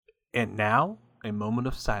And now, a moment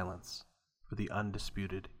of silence for the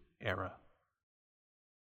Undisputed Era.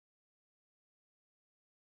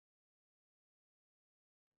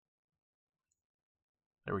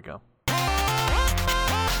 There we go.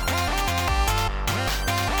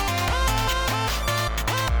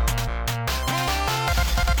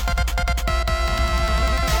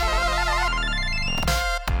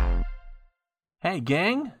 Hey,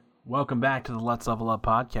 gang. Welcome back to the Let's Level Up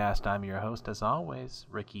podcast. I'm your host, as always,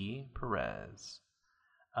 Ricky Perez.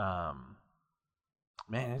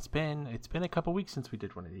 Man, it's been a couple weeks since we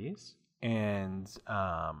did one of these, and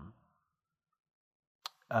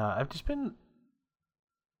I've just been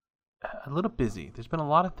a little busy. There's been a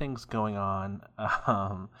lot of things going on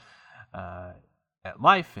at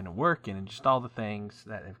life and at work and just all the things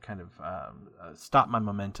that have kind of stopped my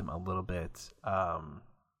momentum a little bit.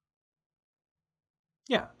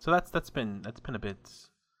 Yeah, so that's been a bit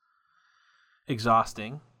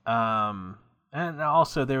exhausting. And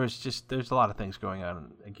also there's a lot of things going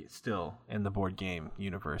on still in the board game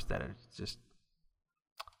universe that are just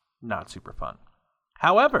not super fun.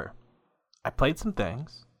 However, I played some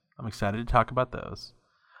things. I'm excited to talk about those.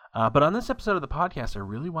 But on this episode of the podcast, I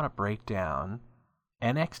really want to break down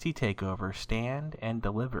NXT Takeover Stand and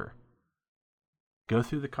Deliver. Go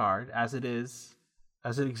through the card as it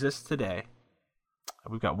exists today.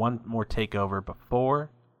 We've got one more takeover before.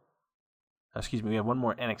 We have one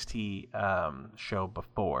more NXT show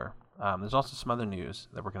before. There's also some other news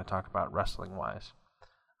that we're going to talk about wrestling-wise.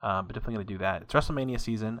 But definitely going to do that. It's WrestleMania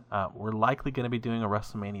season. We're likely going to be doing a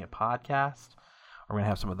WrestleMania podcast. We're going to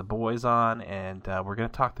have some of the boys on, and we're going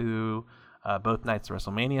to talk through both nights of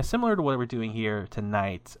WrestleMania, similar to what we're doing here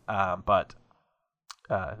tonight. But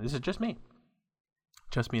this is just me.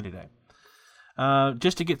 Just me today.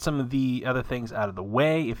 Just to get some of the other things out of the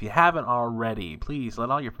way, if you haven't already, please let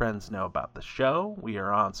all your friends know about the show. We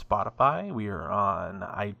are on Spotify. We are on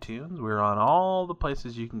iTunes. We're on all the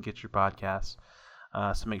places you can get your podcasts.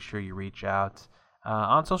 So make sure you reach out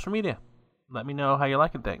on social media. Let me know how you're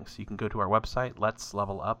liking things. You can go to our website,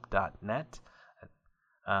 letslevelup.net.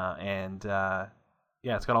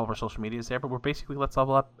 It's got all of our social medias there, but we're basically Let's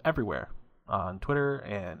Level Up everywhere. On Twitter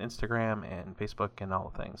and Instagram and Facebook and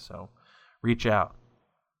all the things. So reach out.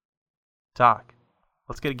 Talk.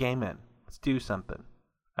 Let's get a game in. Let's do something.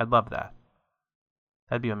 I'd love that.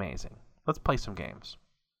 That'd be amazing. Let's play some games.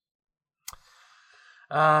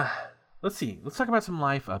 Let's see. Let's talk about some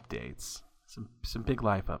life updates. Some big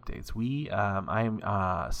life updates.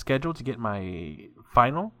 I'm scheduled to get my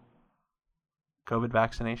final COVID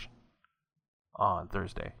vaccination on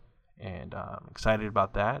Thursday. And I'm excited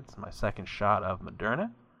about that. It's my second shot of Moderna.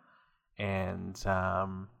 And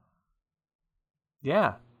kind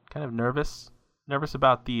of nervous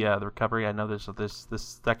about the recovery. I know this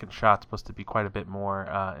second shot's supposed to be quite a bit more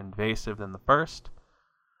invasive than the first.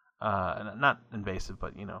 And not invasive,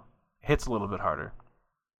 but hits a little bit harder.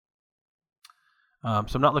 So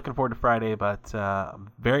I'm not looking forward to Friday, but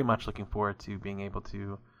I'm very much looking forward to being able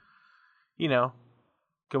to, go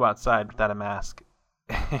outside without a mask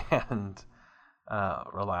and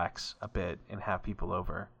relax a bit and have people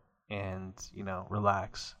over. And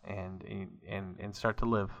relax and start to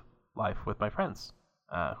live life with my friends,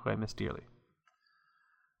 who I miss dearly.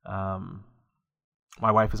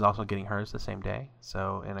 My wife is also getting hers the same day,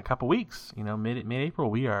 so in a couple weeks, mid-April,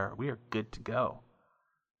 we are good to go.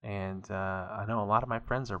 And I know a lot of my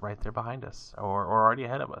friends are right there behind us, or already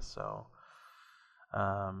ahead of us. So,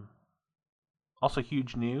 also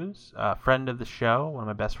huge news: friend of the show, one of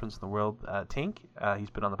my best friends in the world, Tink. He's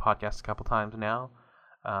been on the podcast a couple times now.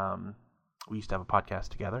 We used to have a podcast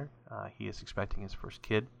together. He is expecting his first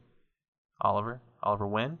kid, Oliver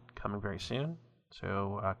Wynn, coming very soon.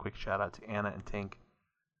 So quick shout out to Anna and Tink.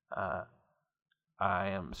 I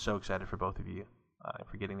am so excited for both of you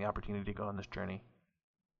for getting the opportunity to go on this journey.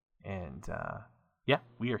 And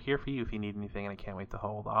we are here for you if you need anything, and I can't wait to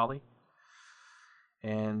hold Ollie.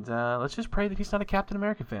 And let's just pray that he's not a Captain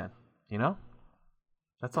America fan,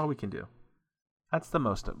 That's all we can do. That's the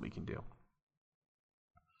most that we can do.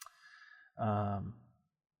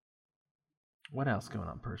 What else going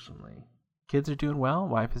on personally? Kids are doing well.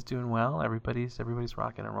 Wife is doing well. Everybody's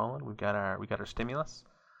rocking and rolling. We got our stimulus.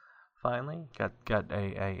 Finally, got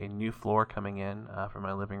a new floor coming in for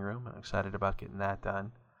my living room. I'm excited about getting that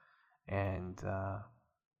done, and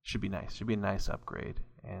should be nice. Should be a nice upgrade.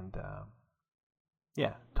 And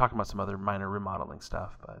talking about some other minor remodeling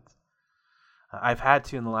stuff, but I've had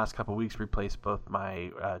to in the last couple of weeks replace both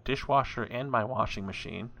my dishwasher and my washing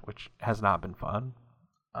machine, which has not been fun.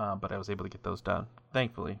 But I was able to get those done,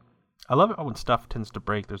 thankfully. I love it when stuff tends to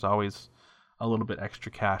break. There's always a little bit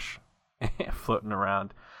extra cash floating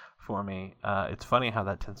around for me. It's funny how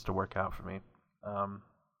that tends to work out for me,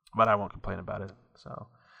 but I won't complain about it. So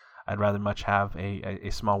I'd rather much have a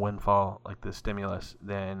small windfall like the stimulus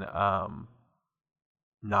than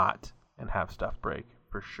not and have stuff break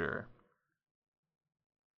for sure.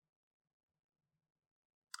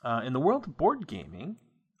 In the world of board gaming,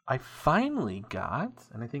 I finally got,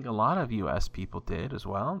 and I think a lot of US people did as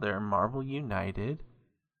well, their Marvel United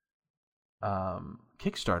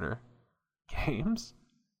Kickstarter games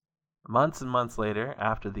months and months later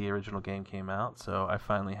after the original game came out. So I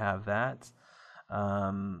finally have that.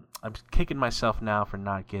 I'm kicking myself now for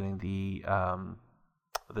not getting the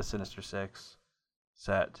Sinister Six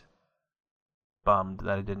set. Bummed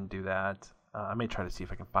that I didn't do that. I may try to see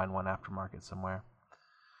if I can find one aftermarket somewhere.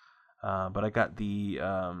 But I got the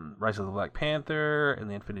Rise of the Black Panther and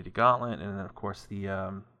the Infinity Gauntlet, and then of course the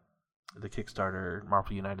Kickstarter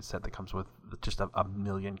Marvel United set that comes with just a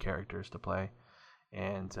million characters to play,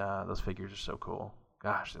 and those figures are so cool.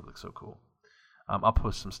 Gosh, they look so cool. I'll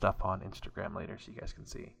post some stuff on Instagram later so you guys can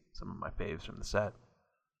see some of my faves from the set.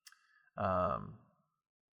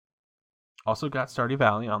 Also got Stardew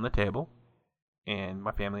Valley on the table, and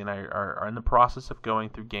my family and I are in the process of going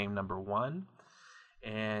through game number 1.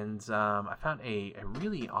 And I found a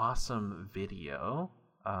really awesome video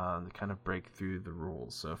to kind of break through the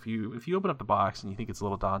rules. So if you open up the box and you think it's a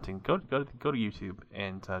little daunting, go to YouTube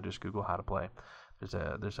and just Google how to play. There's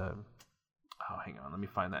a oh, hang on, let me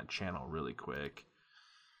find that channel really quick.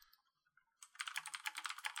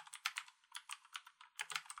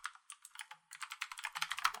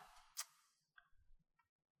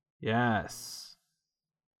 Yes.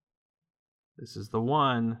 This is the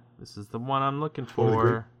one. This is the one I'm looking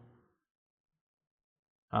for.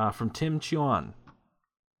 From Tim Chuan.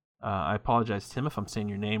 I apologize, Tim, if I'm saying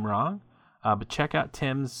your name wrong. But check out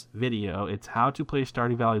Tim's video. It's How to Play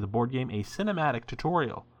Stardew Valley, the board game, a cinematic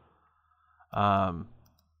tutorial. Loved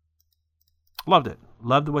it.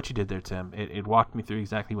 Loved what you did there, Tim. It walked me through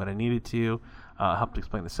exactly what I needed to. Helped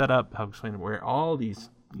explain the setup. Helped explain where all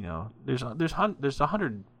these, there's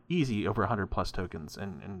 100 easy over 100 plus tokens,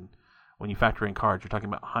 and when you factor in cards, you're talking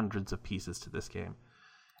about hundreds of pieces to this game.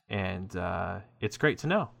 And it's great to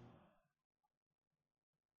know.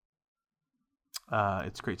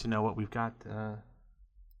 It's great to know what we've got.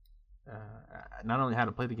 Not only how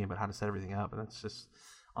to play the game, but how to set everything up. And that's just,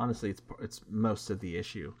 honestly, it's most of the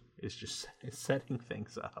issue. It's just setting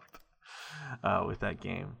things up with that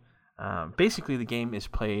game. Basically, the game is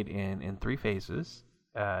played in 3 phases.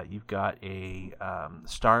 You've got a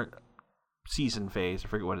start season phase. I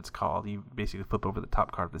forget what it's called. You basically flip over the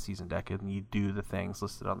top card of the season deck and you do the things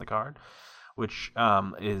listed on the card, which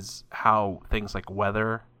is how things like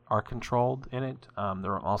weather are controlled in it.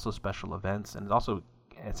 There are also special events, and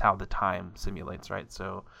it's how the time simulates, right?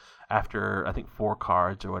 So after, I think, 4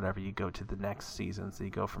 cards or whatever, you go to the next season. So you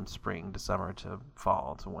go from spring to summer to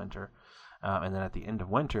fall to winter. And then at the end of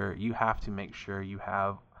winter, you have to make sure you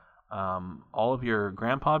have all of your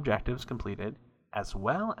grandpa objectives completed, as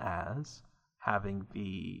well as having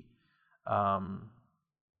the all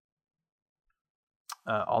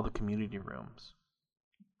the community rooms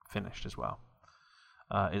finished as well.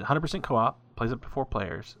 It's 100% co-op, plays up to 4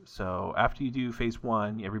 players. So after you do phase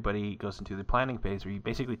 1, everybody goes into the planning phase, where you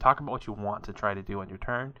basically talk about what you want to try to do on your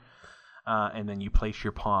turn, and then you place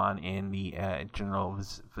your pawn in the general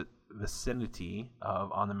vicinity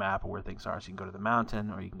on the map of where things are. So you can go to the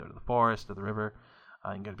mountain, or you can go to the forest, or the river.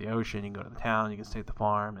 You can go to the ocean, you can go to the town, you can stay at the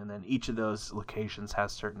farm, and then each of those locations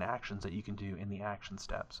has certain actions that you can do in the action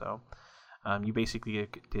step. So you basically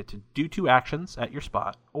get to do 2 actions at your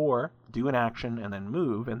spot, or do an action and then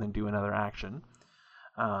move and then do another action.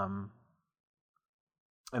 And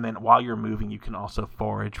then while you're moving, you can also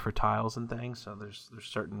forage for tiles and things. So there's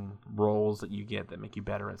certain roles that you get that make you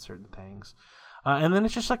better at certain things. And then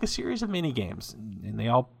it's just like a series of mini games, and they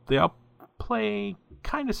all play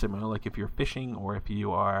kind of similar. Like if you're fishing, or if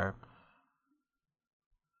you are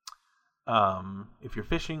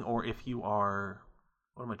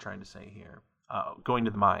what am I trying to say here? Going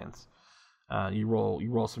to the mines. You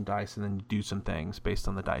roll some dice and then you do some things based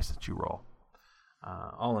on the dice that you roll.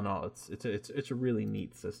 All in all, it's a really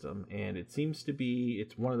neat system, and it seems to be,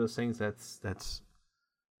 it's one of those things that's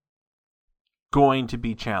going to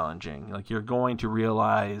be challenging. Like, you're going to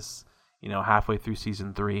realize, halfway through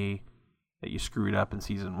season 3 that you screwed up in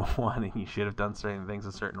season 1 and you should have done certain things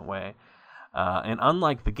a certain way. And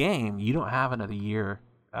unlike the game, you don't have another year,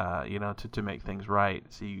 to make things right.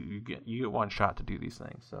 So you get one shot to do these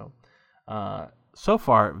things. So, so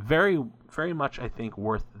far, very, very much, I think,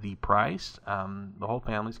 worth the price. The whole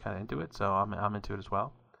family's kind of into it, so I'm into it as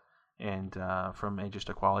well. And from just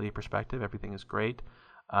a quality perspective, everything is great.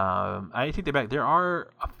 I take that back. There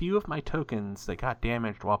are a few of my tokens that got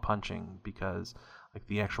damaged while punching because like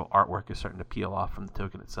the actual artwork is starting to peel off from the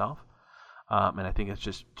token itself, and I think it's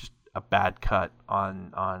just a bad cut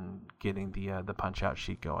on getting the punch out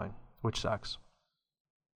sheet going, which sucks.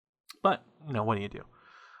 But what do you do?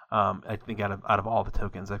 I think out of all the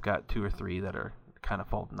tokens, I've got 2 or 3 that are kind of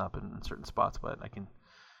folding up in certain spots, but I can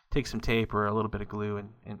take some tape or a little bit of glue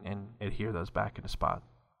and adhere those back into spot.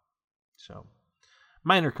 So,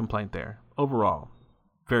 minor complaint there. Overall,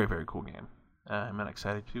 very, very cool game. I'm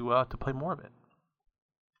excited to play more of it.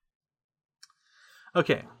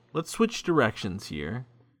 Okay, let's switch directions here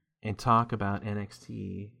and talk about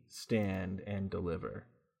NXT Stand and Deliver.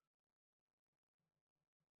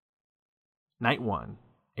 Night 1,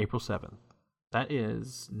 April 7th. That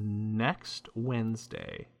is next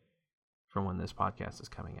Wednesday from when this podcast is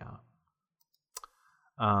coming out.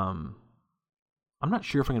 I'm not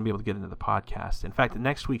sure if I'm going to be able to get into the podcast. In fact,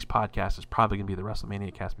 next week's podcast is probably going to be the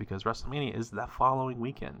WrestleMania cast because WrestleMania is that following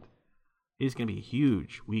weekend. It is going to be a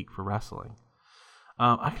huge week for wrestling.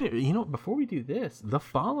 Before we do this, the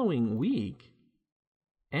following week,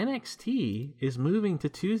 NXT is moving to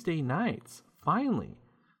Tuesday nights, finally.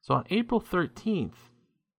 So on April 13th,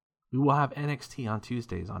 we will have NXT on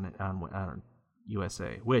Tuesdays on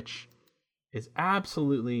USA, which is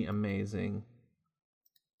absolutely amazing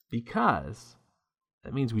because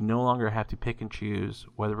that means we no longer have to pick and choose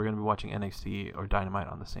whether we're going to be watching NXT or Dynamite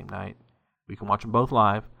on the same night. We can watch them both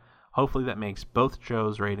live. Hopefully that makes both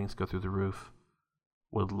shows' ratings go through the roof.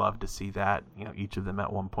 Would love to see that, each of them at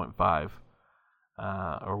 1.5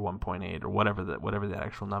 or 1.8 or whatever that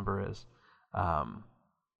actual number is.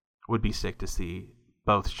 Would be sick to see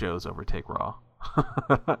both shows overtake Raw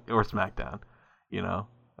or SmackDown.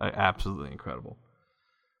 Absolutely incredible.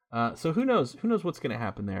 So who knows what's going to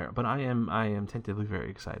happen there? But I am tentatively very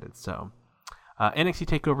excited. So NXT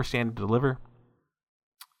Takeover Stand and Deliver.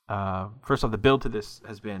 First off, the build to this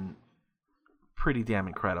has been pretty damn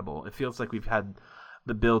incredible. It feels like we've had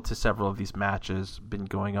the build to several of these matches been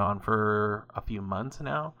going on for a few months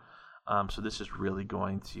now. So this is really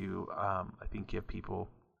going to, I think, give people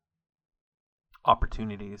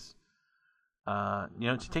opportunities,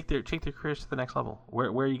 to take their careers to the next level. Where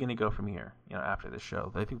are you going to go from here? After this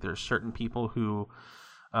show, I think there's certain people who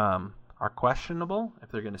are questionable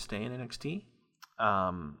if they're going to stay in NXT,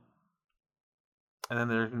 and then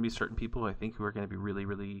there are going to be certain people I think who are going to be really,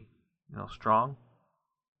 really, strong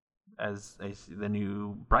as the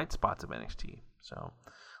new bright spots of NXT. So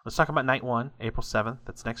let's talk about Night 1, April 7th.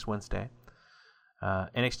 That's next Wednesday.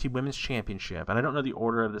 NXT Women's Championship. And I don't know the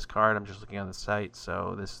order of this card. I'm just looking on the site,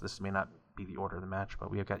 so this may not be the order of the match. But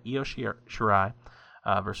we have got Io Shirai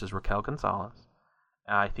versus Raquel Gonzalez.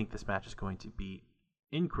 I think this match is going to be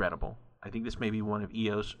incredible. I think this may be one of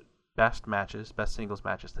Io's best singles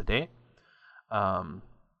matches to date.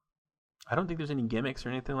 I don't think there's any gimmicks or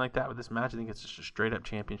anything like that with this match. I think it's just a straight-up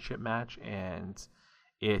championship match, and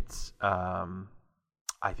it's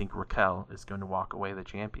I think Raquel is going to walk away the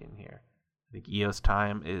champion here. I think Io's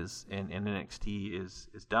time is in NXT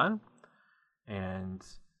is done, and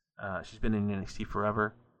she's been in NXT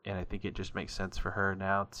forever, and I think it just makes sense for her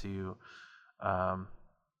now to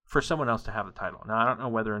for someone else to have the title. Now I don't know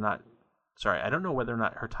whether or not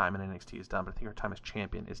her time in NXT is done, but I think her time as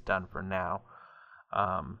champion is done for now.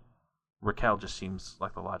 Raquel just seems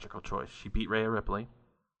like the logical choice. She beat Rhea Ripley.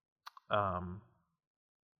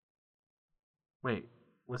 Wait,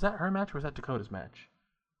 was that her match or was that Dakota's match?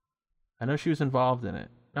 I know she was involved in it.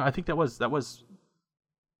 No, I think that was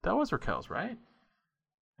Raquel's, right?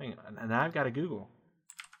 Hang on, and now I've got to Google.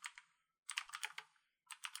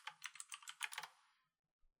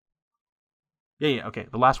 Yeah, okay.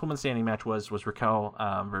 The last woman standing match was Raquel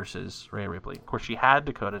versus Rhea Ripley. Of course, she had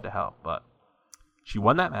Dakota to help, but she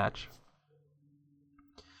won that match.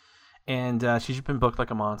 And she's been booked like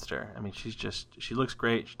a monster. I mean, she looks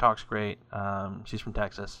great. She talks great. She's from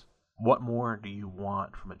Texas. What more do you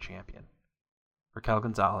want from a champion? Raquel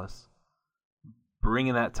Gonzalez,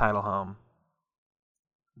 bringing that title home.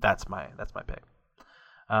 That's my pick.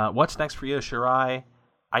 What's next for Io Shirai?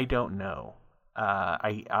 I don't know.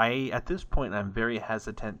 I at this point I'm very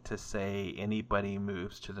hesitant to say anybody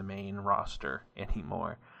moves to the main roster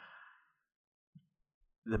anymore.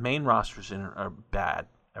 The main roster's in a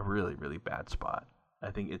really, really bad spot. I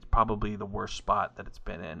think it's probably the worst spot that it's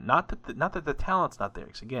been in. Not that the talent's not there.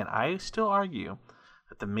 Because again, I still argue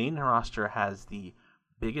that the main roster has the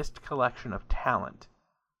biggest collection of talent,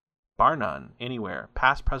 bar none, anywhere,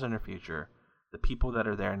 past, present, or future. The people that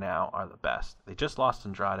are there now are the best. They just lost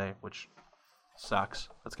Andrade, which sucks.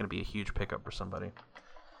 That's going to be a huge pickup for somebody.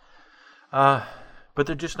 But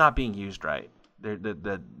they're just not being used right.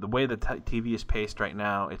 The way the TV is paced right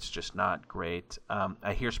now, it's just not great.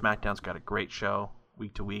 I hear SmackDown's got a great show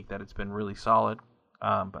week to week, that it's been really solid.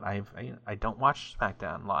 But I don't watch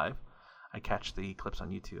SmackDown live. I catch the clips on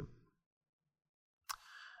YouTube.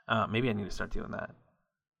 Maybe I need to start doing that.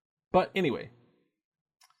 But anyway,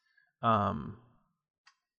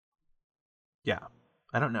 yeah,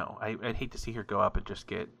 I don't know. I'd hate to see her go up and just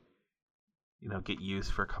get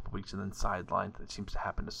used for a couple weeks and then sidelined. That seems to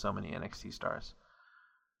happen to so many NXT stars.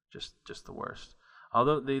 Just the worst.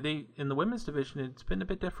 Although they in the women's division, it's been a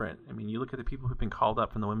bit different. I mean, you look at the people who've been called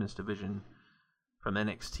up from the women's division from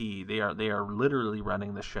NXT. They are literally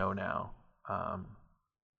running the show now.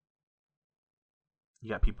 You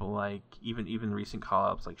got people like even recent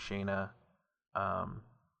call-ups like Shayna.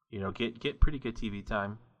 Get pretty good TV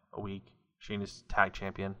time a week. Shayna's tag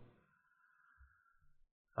champion.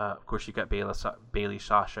 Of course, you got Bayley,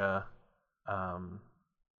 Sasha,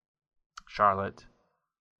 Charlotte,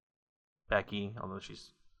 Becky, although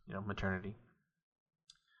she's maternity.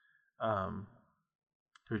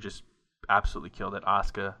 Who just absolutely killed it.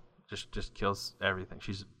 Asuka just kills everything.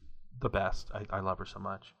 She's the best. I love her so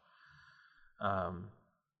much.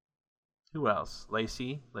 Who else?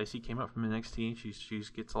 Lacey came up from NXT. She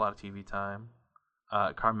gets a lot of TV time.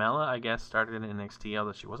 Carmella, I guess, started in NXT,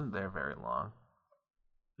 although she wasn't there very long.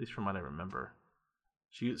 At least from what I remember.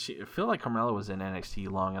 I feel like Carmella was in NXT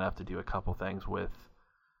long enough to do a couple things with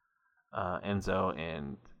Enzo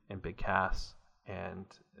and Big Cass, and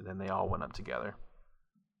then they all went up together.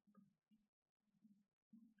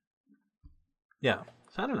 Yeah,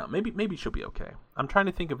 so I don't know. Maybe she'll be okay. I'm trying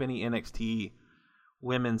to think of any NXT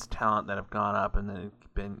women's talent that have gone up and then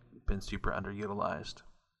been super underutilized.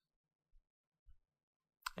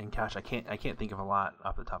 And gosh, I can't think of a lot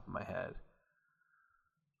off the top of my head.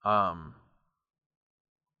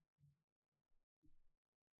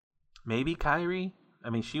 Maybe Kairi. I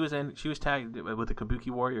mean, she was tagged with the Kabuki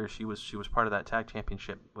Warriors. She was part of that tag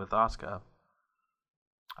championship with Asuka.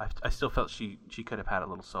 I still felt she could have had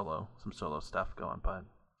some solo stuff going, but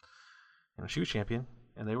she was champion,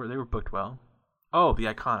 and they were booked well. Oh, the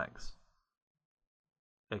Iconics.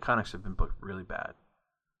 The Iconics have been booked really bad.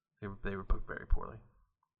 They were booked very poorly.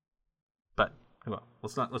 But well,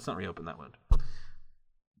 let's not reopen that wound.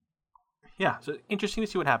 Yeah, so interesting to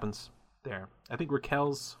see what happens there. I think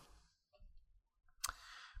Raquel's.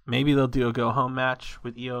 Maybe they'll do a go home match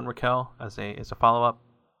with Io and Raquel as a follow up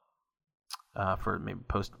for maybe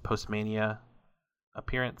post Mania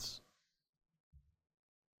appearance.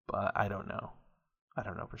 But I don't know. I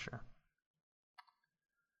don't know for sure.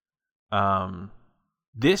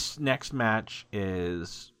 This next match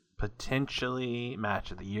is potentially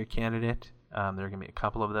match of the year candidate. There are going to be a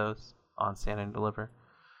couple of those on Stand and Deliver.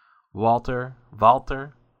 Walter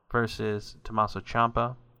versus Tommaso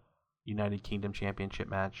Ciampa, United Kingdom Championship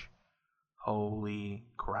match. Holy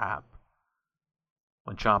crap.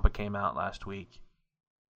 When Ciampa came out last week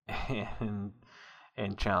and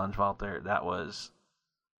challenged Walter, that was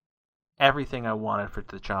everything I wanted for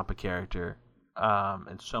the Ciampa character,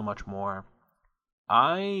 and so much more.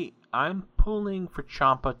 I'm pulling for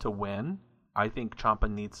Ciampa to win. I think Ciampa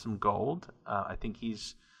needs some gold. I think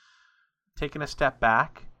he's taken a step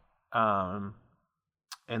back in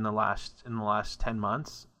the last 10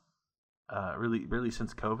 months. Really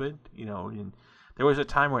since COVID. There was a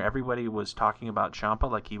time where everybody was talking about Ciampa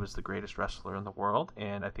like he was the greatest wrestler in the world,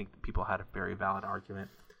 and I think people had a very valid argument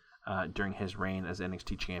during his reign as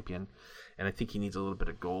NXT champion, and I think he needs a little bit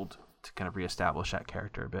of gold to kind of reestablish that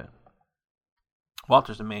character a bit.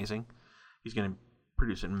 Walter's amazing. He's going to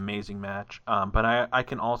produce an amazing match, but I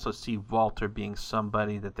can also see Walter being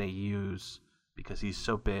somebody that they use because he's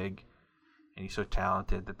so big and he's so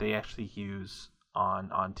talented that they actually use on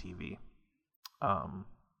TV.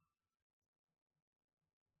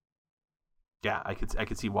 Yeah, I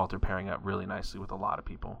could see Walter pairing up really nicely with a lot of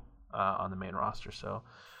people on the main roster. So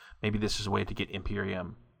maybe this is a way to get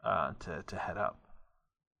Imperium to head up.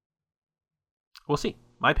 We'll see.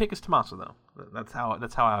 My pick is Tommaso, though. That's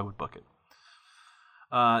how I would book it.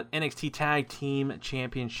 NXT Tag Team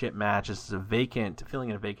Championship match. This is filling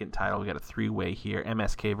in a vacant title. We got a 3-way here.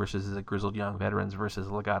 MSK versus the Grizzled Young Veterans versus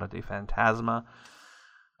Legado de Fantasma.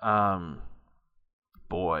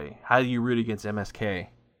 Boy, how do you root against MSK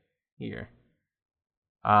here?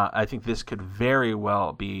 I think this could very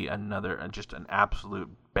well be just an absolute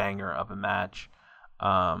banger of a match.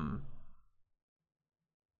 In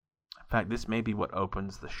fact, this may be what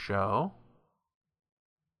opens the show.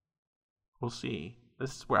 We'll see.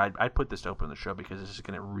 This is where I'd put this to open the show because this is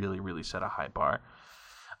going to really, really set a high bar.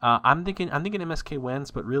 I'm thinking MSK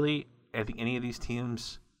wins, but really, I think any of these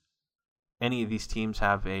teams, any of these teams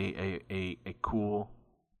have a cool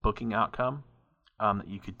booking outcome that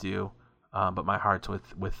you could do. But my heart's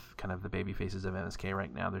with kind of the baby faces of NSK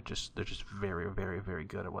right now. They're just very, very, very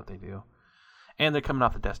good at what they do, and they're coming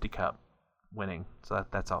off the Dusty Cup winning, so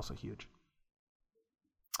that's also huge.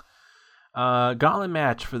 Gauntlet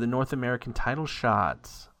match for the North American title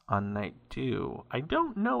shots on night 2. I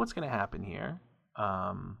don't know what's going to happen here.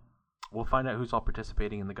 We'll find out who's all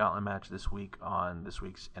participating in the Gauntlet match this week on this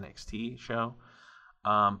week's NXT show.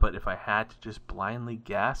 But if I had to just blindly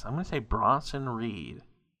guess, I'm going to say Bronson Reed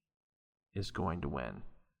is going to win,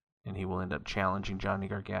 and he will end up challenging Johnny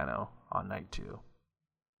Gargano on night 2.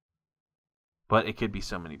 But it could be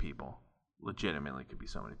so many people. Legitimately could be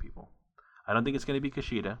so many people. I don't think it's going to be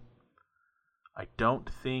Kushida. I don't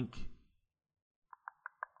think...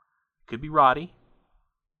 Could be Roddy.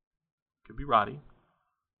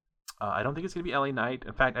 I don't think it's going to be LA Knight.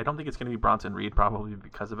 In fact, I don't think it's going to be Bronson Reed, probably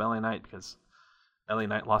because of LA Knight, because LA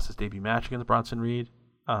Knight lost his debut match against Bronson Reed.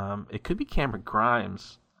 It could be Cameron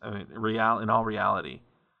Grimes. I mean, in all reality,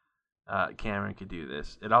 Cameron could do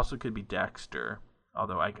this. It also could be Dexter,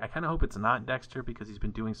 although I kind of hope it's not Dexter because he's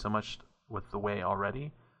been doing so much with The Way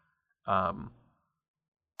already.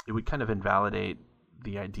 It would kind of invalidate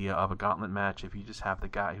the idea of a gauntlet match if you just have the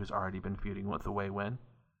guy who's already been feuding with The Way win,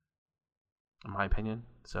 in my opinion.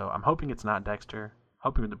 So I'm hoping it's not Dexter.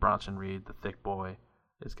 Hoping that Bronson Reed, the thick boy,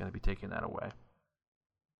 is going to be taking that away.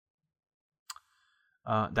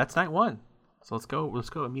 That's night 1. So let's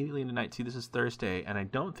go immediately into night 2. This is Thursday, and I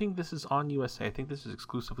don't think this is on USA. I think this is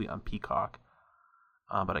exclusively on Peacock,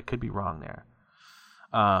 but I could be wrong there.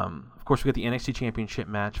 Of course, we got the NXT Championship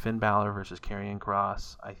match, Finn Balor versus Karrion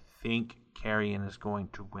Kross. I think Karrion is going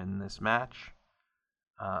to win this match.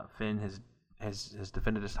 Finn has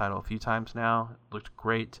defended his title a few times now. It looked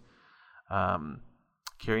great.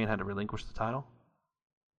 Karrion had to relinquish the title.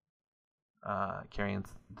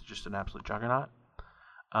 Karrion's just an absolute juggernaut.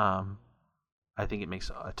 I think it makes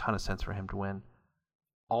a ton of sense for him to win.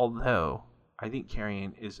 Although, I think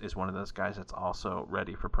Karrion is one of those guys that's also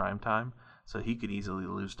ready for prime time. So he could easily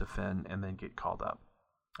lose to Finn and then get called up.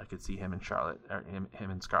 I could see him and him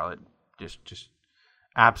and Scarlett just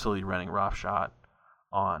absolutely running roughshod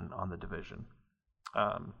on the division.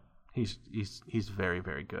 He's very,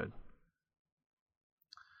 very good.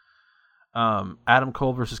 Adam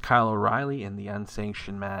Cole versus Kyle O'Reilly in the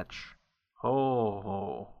unsanctioned match.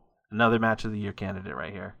 Oh, another match of the year candidate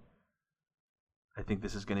right here. I think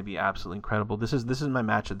this is going to be absolutely incredible. This is my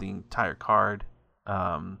match of the entire card.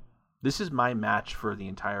 This is my match for the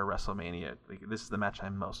entire WrestleMania. This is the match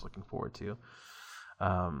I'm most looking forward to.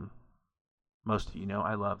 Most of you know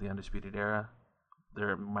I love the Undisputed Era.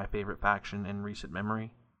 They're my favorite faction in recent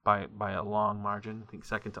memory by a long margin. I think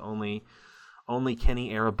second to only Kenny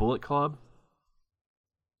Era Bullet Club.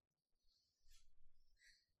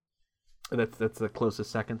 That's the closest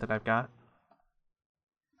second that I've got.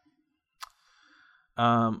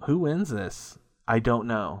 Who wins this? I don't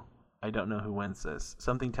know. I don't know who wins this.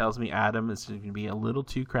 Something tells me Adam is going to be a little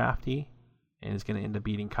too crafty and is going to end up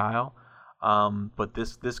beating Kyle. But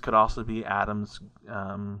this could also be Adam's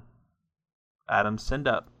send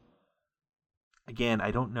up. Again, I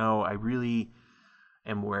don't know. I really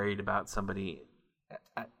am worried about somebody.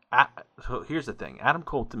 So here's the thing. Adam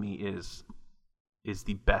Cole to me is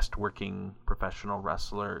the best working professional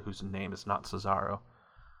wrestler whose name is not Cesaro.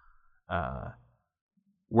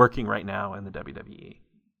 Working right now in the WWE.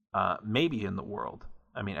 Maybe in the world.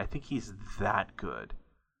 I mean, I think he's that good.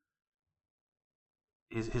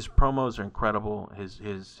 His promos are incredible.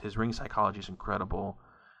 His ring psychology is incredible.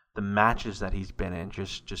 The matches that he's been in,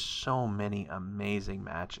 just so many amazing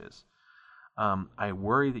matches. I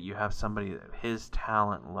worry that you have somebody at his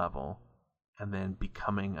talent level, and then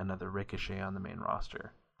becoming another Ricochet on the main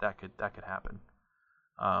roster. That could happen.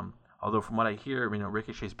 Although from what I hear,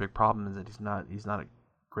 Ricochet's big problem is that he's not a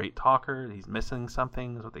great talker. He's missing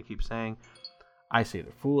something, is what they keep saying. I say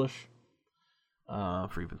they're foolish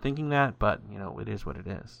for even thinking that, but it is what it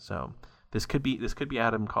is. So this could be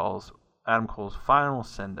Adam Cole's final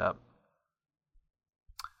send up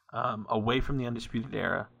away from the Undisputed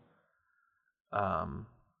Era,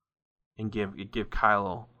 and give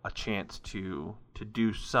Kyle a chance to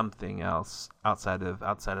do something else outside of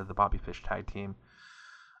the Bobby Fish tag team.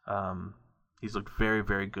 He's looked very,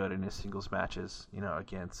 very good in his singles matches,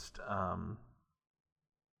 against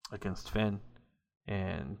Finn,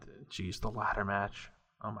 and the ladder match.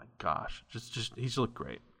 Oh my gosh, just he's looked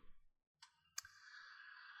great.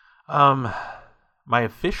 My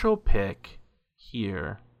official pick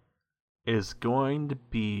here is going to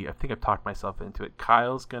be, I think I've talked myself into it.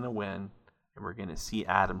 Kyle's gonna win, and we're gonna see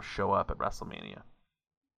Adam show up at WrestleMania.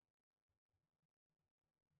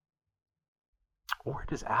 Or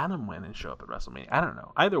does Adam win and show up at WrestleMania? I don't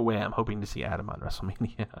know. Either way, I'm hoping to see Adam on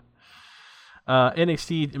WrestleMania.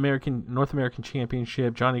 NXT North American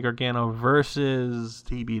Championship, Johnny Gargano versus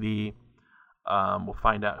TBD. We'll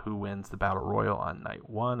find out who wins the Battle Royal on night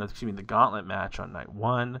 1. The Gauntlet match on night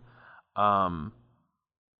 1.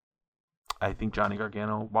 I think Johnny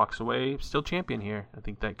Gargano walks away still champion here. I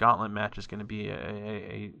think that Gauntlet match is going to be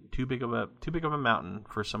a too big of a mountain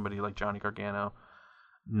for somebody like Johnny Gargano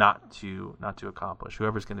not to accomplish.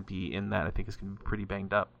 Whoever's going to be in that, I think, is going to be pretty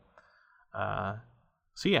banged up.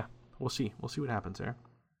 So yeah, we'll see what happens there.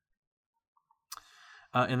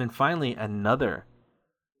 And then finally, another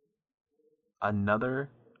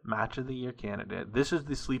match of the year candidate. This is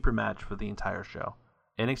the sleeper match for the entire show.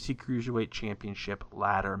 NXT Cruiserweight Championship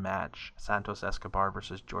ladder match. Santos Escobar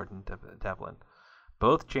versus Jordan Devlin.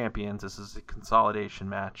 Both champions. This is a consolidation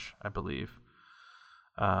match, I believe.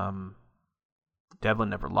 Devlin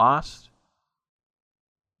never lost.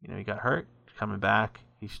 He got hurt. Coming back.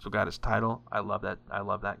 He still got his title. I love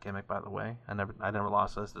that gimmick, by the way. I never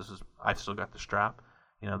lost this. I still got the strap.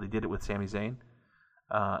 They did it with Sami Zayn.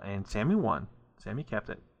 And Sami won. Sami kept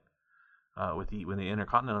it. With the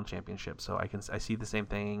Intercontinental Championship, so I see the same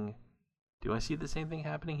thing. Do I see the same thing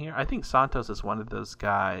happening here? I think Santos is one of those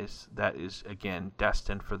guys that is again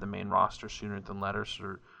destined for the main roster sooner than later.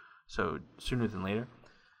 Sooner than later.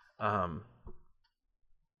 And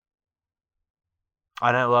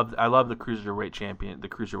I love the cruiserweight champion, the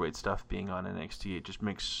cruiserweight stuff being on NXT. It just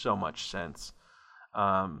makes so much sense.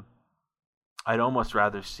 I'd almost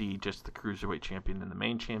rather see just the Cruiserweight Champion in the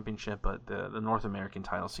main championship, but the North American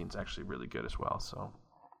title scene is actually really good as well. So,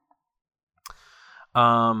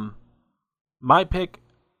 my pick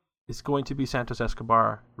is going to be Santos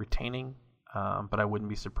Escobar retaining, but I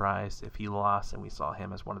wouldn't be surprised if he lost and we saw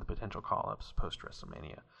him as one of the potential call-ups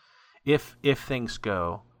post-WrestleMania, if things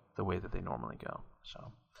go the way that they normally go.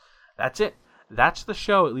 So, that's it. That's the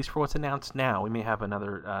show, at least for what's announced now. We may have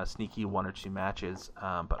another sneaky 1 or 2 matches,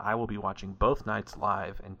 but I will be watching both nights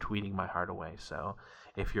live and tweeting my heart away. So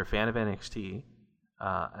if you're a fan of NXT,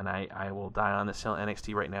 and I will die on this hill,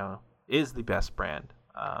 NXT right now is the best brand.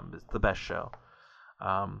 It's the best show.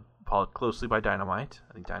 Followed closely by Dynamite.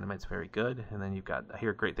 I think Dynamite's very good. And then I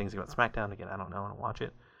hear great things about SmackDown. Again, I don't know. I don't watch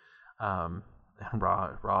it. And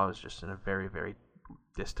Raw is just in a very, very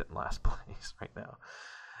distant last place right now.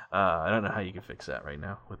 I don't know how you can fix that right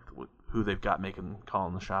now with who they've got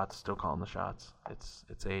calling the shots, still calling the shots. It's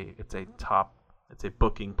a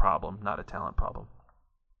booking problem, not a talent problem.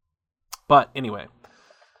 But anyway,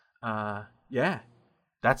 yeah,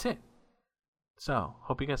 that's it. So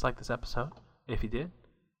hope you guys liked this episode. If you did,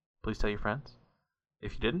 please tell your friends.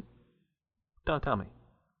 If you didn't, don't tell me.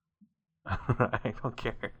 I don't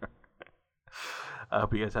care. I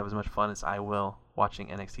hope you guys have as much fun as I will watching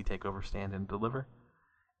NXT Takeover stand and deliver.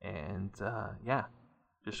 And, yeah,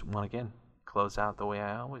 just want to, again, close out the way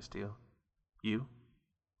I always do. You,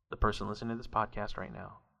 the person listening to this podcast right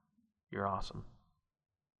now, you're awesome.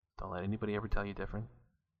 Don't let anybody ever tell you different,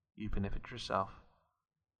 even if it's yourself,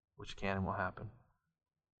 which can and will happen.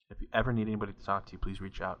 If you ever need anybody to talk to, please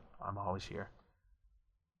reach out. I'm always here.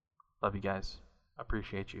 Love you guys.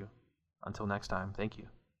 Appreciate you. Until next time, thank you,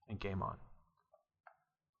 and game on.